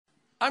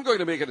I'm going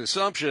to make an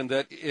assumption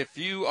that if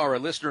you are a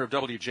listener of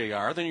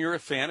WJR, then you're a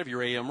fan of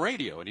your AM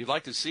radio, and you'd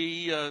like to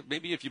see,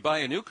 maybe if you buy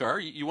a new car,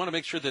 you want to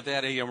make sure that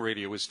that AM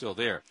radio is still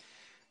there.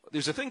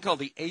 There's a thing called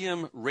the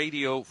AM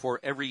Radio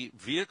for Every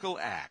Vehicle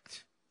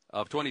Act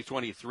of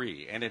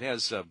 2023, and it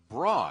has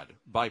broad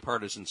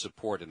bipartisan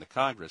support in the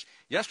Congress.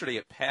 Yesterday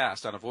it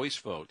passed on a voice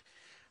vote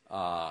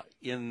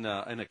in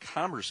a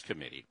Commerce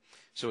Committee,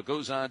 so it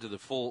goes on to the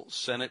full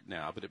Senate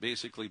now, but it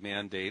basically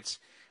mandates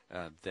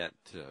that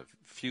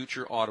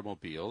future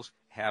automobiles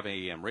have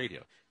AM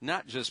radio,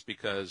 not just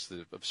because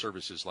of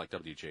services like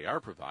WJR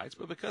provides,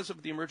 but because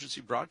of the emergency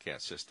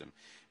broadcast system,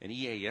 an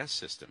EAS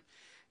system.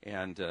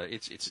 And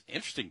it's an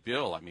interesting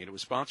bill. I mean, it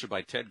was sponsored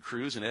by Ted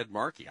Cruz and Ed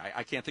Markey.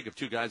 I can't think of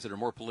two guys that are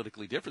more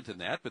politically different than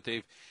that, but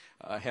they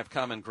have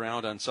common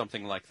ground on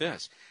something like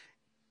this.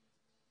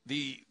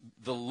 The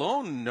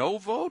lone no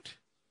vote,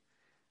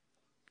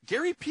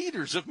 Gary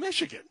Peters of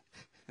Michigan.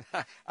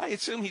 I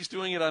assume he's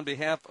doing it on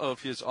behalf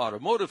of his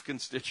automotive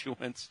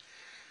constituents.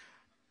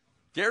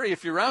 Gary,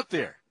 if you're out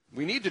there,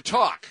 we need to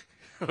talk,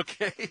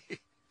 okay?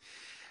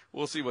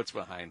 We'll see what's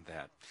behind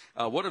that.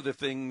 One of the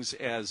things,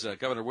 as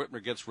Governor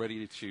Whitmer gets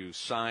ready to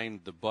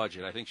sign the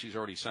budget, I think she's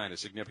already signed a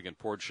significant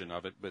portion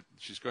of it, but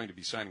she's going to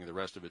be signing the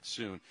rest of it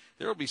soon.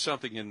 There will be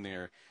something in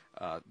there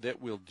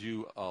that will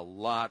do a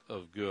lot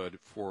of good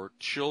for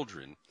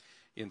children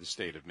in the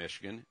state of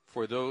Michigan,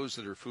 for those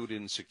that are food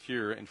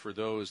insecure and for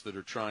those that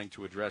are trying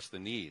to address the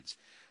needs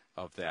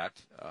of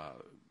that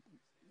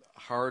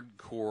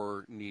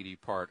hardcore needy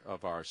part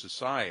of our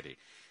society.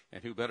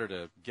 And who better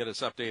to get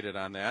us updated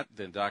on that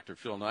than Dr.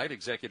 Phil Knight,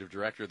 Executive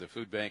Director of the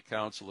Food Bank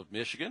Council of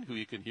Michigan, who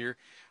you can hear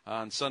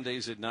on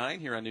Sundays at 9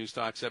 here on News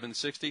Talk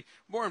 760.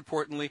 More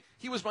importantly,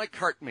 he was my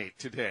cartmate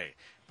today.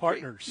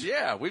 Partners.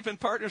 Yeah, we've been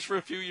partners for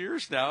a few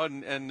years now,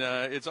 and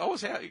it's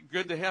always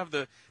good to have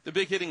the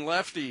big hitting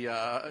lefty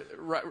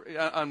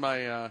on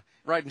my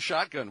riding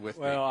shotgun with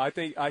me. Well, I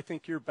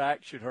think your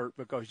back should hurt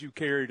because you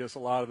carried us a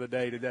lot of the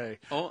day today.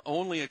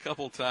 Only a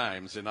couple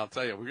times, and I'll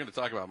tell you, we're going to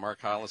talk about Mark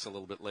Hollis a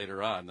little bit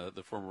later on,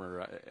 the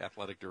former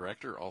athletic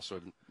director, also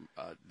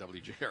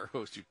WJR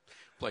host who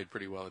played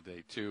pretty well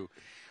today too.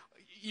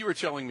 You were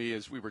telling me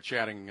as we were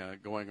chatting,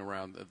 going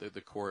around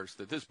the course,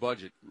 that this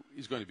budget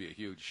is going to be a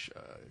huge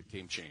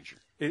game changer.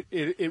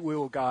 It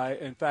will, Guy.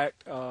 In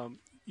fact,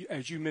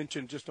 as you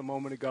mentioned just a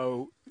moment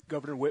ago,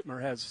 Governor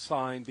Whitmer has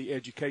signed the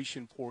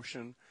education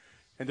portion,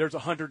 and there's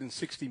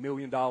 $160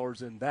 million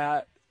in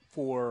that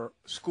for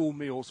school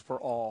meals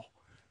for all.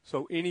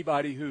 So any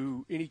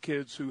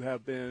kids who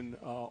have been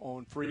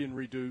on free and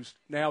reduced,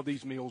 now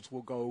these meals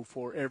will go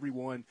for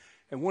everyone.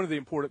 And one of the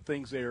important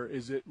things there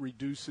is it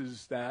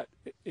reduces that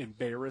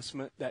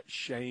embarrassment, that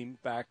shame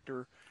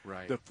factor.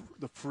 Right.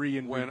 The free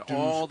and when reduced.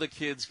 All the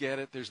kids get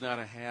it, there's not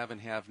a have and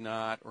have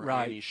not or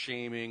right. any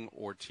shaming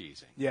or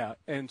teasing. Yeah,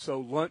 and so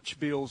lunch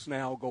bills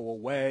now go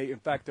away. In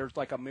fact, there's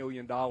like $1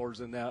 million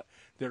in that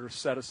are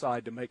set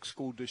aside to make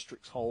school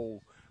districts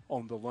whole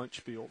on the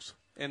lunch bills.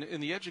 And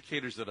in the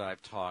educators that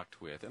I've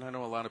talked with, and I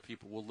know a lot of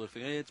people will look,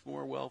 it's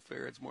more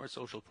welfare, it's more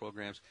social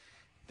programs.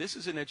 This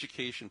is an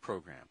education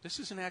program. This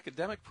is an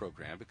academic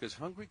program because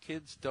hungry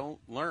kids don't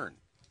learn.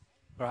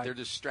 Right. They're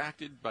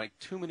distracted by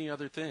too many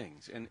other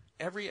things. And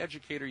every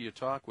educator you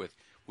talk with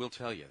will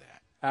tell you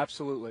that.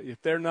 Absolutely.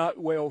 If they're not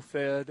well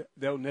fed,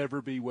 they'll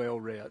never be well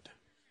read.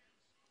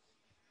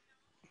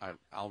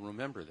 I'll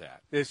remember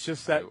that. It's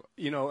just that,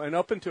 and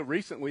up until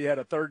recent, we had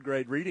a third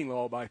grade reading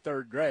law by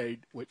third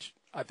grade, which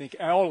I think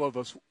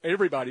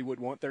everybody would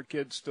want their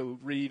kids to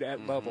read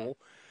at level.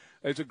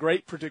 It's a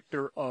great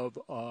predictor of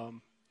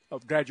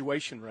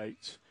graduation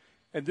rates.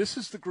 And this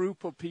is the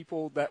group of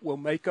people that will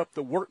make up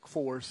the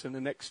workforce in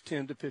the next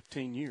 10 to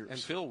 15 years. And,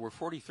 Phil, we're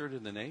 43rd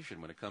in the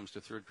nation when it comes to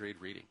third grade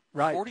reading.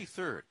 Right.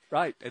 43rd.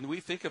 Right. And we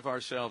think of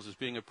ourselves as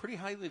being a pretty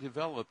highly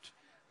developed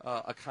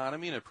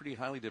economy and a pretty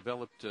highly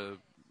developed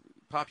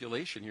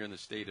population here in the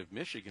state of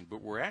Michigan,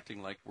 but we're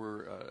acting like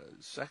we're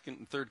second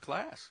and third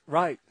class.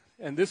 Right.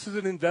 And this is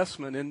an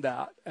investment in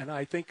that, and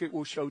I think it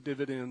will show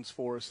dividends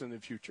for us in the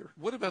future.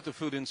 What about the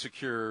food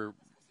insecure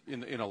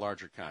in a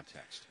larger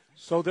context?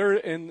 So there,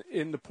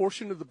 in the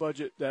portion of the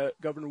budget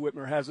that Governor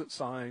Whitmer hasn't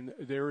signed,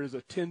 there is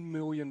a $10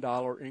 million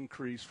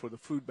increase for the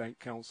Food Bank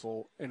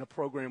Council in a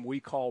program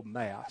we call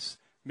MASS,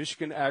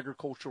 Michigan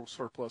Agricultural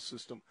Surplus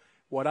System.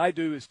 What I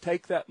do is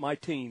my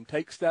team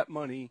takes that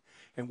money,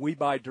 and we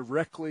buy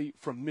directly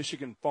from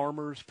Michigan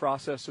farmers,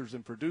 processors,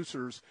 and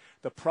producers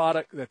the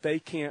product that they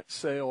can't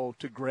sell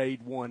to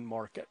grade one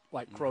market,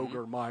 like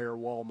Kroger, Meijer,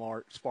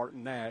 Walmart,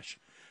 Spartan Nash.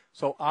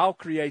 So I'll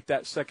create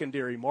that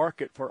secondary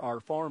market for our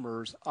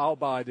farmers. I'll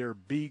buy their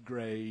B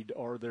grade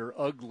or their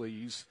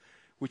uglies,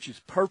 which is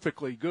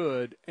perfectly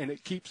good, and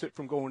it keeps it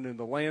from going in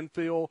the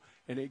landfill,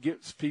 and it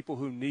gives people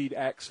who need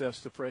access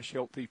to fresh,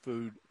 healthy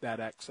food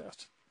that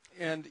access.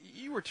 And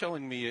you were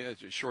telling me a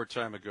short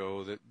time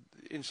ago that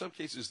in some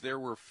cases there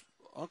were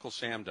Uncle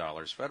Sam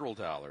dollars, federal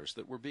dollars,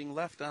 that were being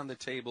left on the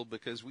table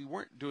because we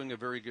weren't doing a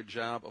very good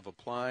job of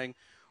applying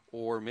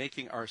or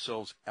making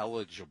ourselves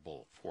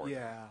eligible for them?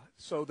 Yeah.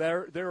 So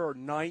there are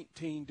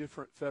 19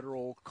 different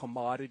federal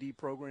commodity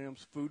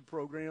programs, food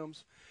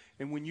programs.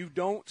 And when you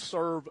don't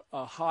serve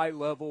a high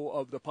level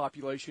of the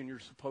population you're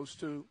supposed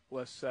to,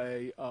 let's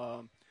say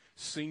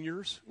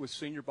seniors with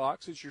senior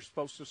boxes, you're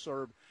supposed to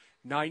serve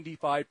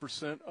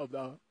 95% of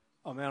the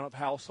amount of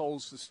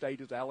households the state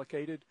has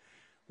allocated.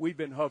 We've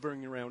been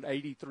hovering around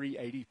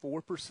 83,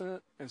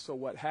 84%. And so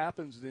what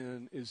happens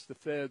then is the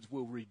feds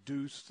will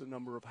reduce the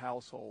number of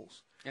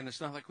households. And it's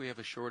not like we have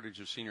a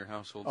shortage of senior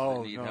households Oh,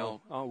 that need no.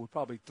 help. Oh, we're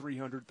probably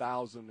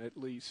 300,000 at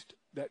least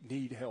that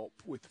need help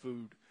with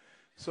food.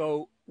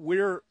 So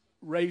we're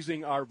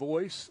raising our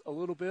voice a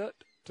little bit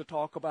to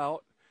talk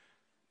about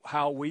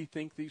how we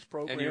think these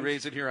programs. And you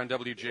raise it here on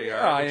WJR,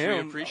 Yeah, which I we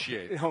am.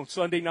 appreciate. On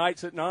Sunday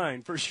nights at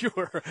 9 for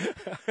sure.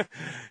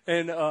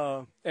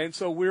 and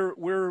so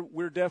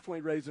we're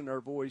definitely raising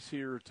our voice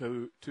here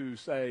to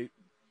say,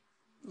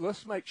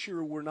 let's make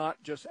sure we're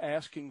not just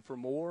asking for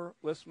more.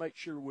 Let's make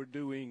sure we're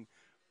doing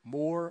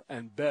more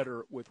and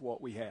better with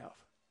what we have.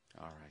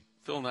 All right.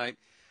 Phil Knight,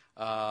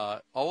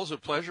 always a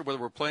pleasure, whether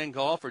we're playing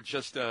golf or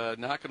just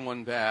knocking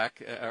one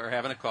back or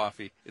having a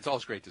coffee. It's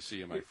always great to see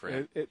you, my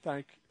friend.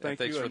 Thank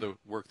Thanks you. for the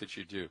work that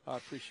you do. I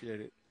appreciate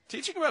it.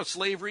 Teaching about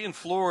slavery in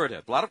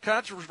Florida. A lot of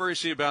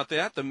controversy about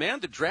that. The man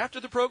that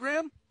drafted the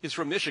program is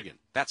from Michigan.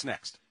 That's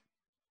next.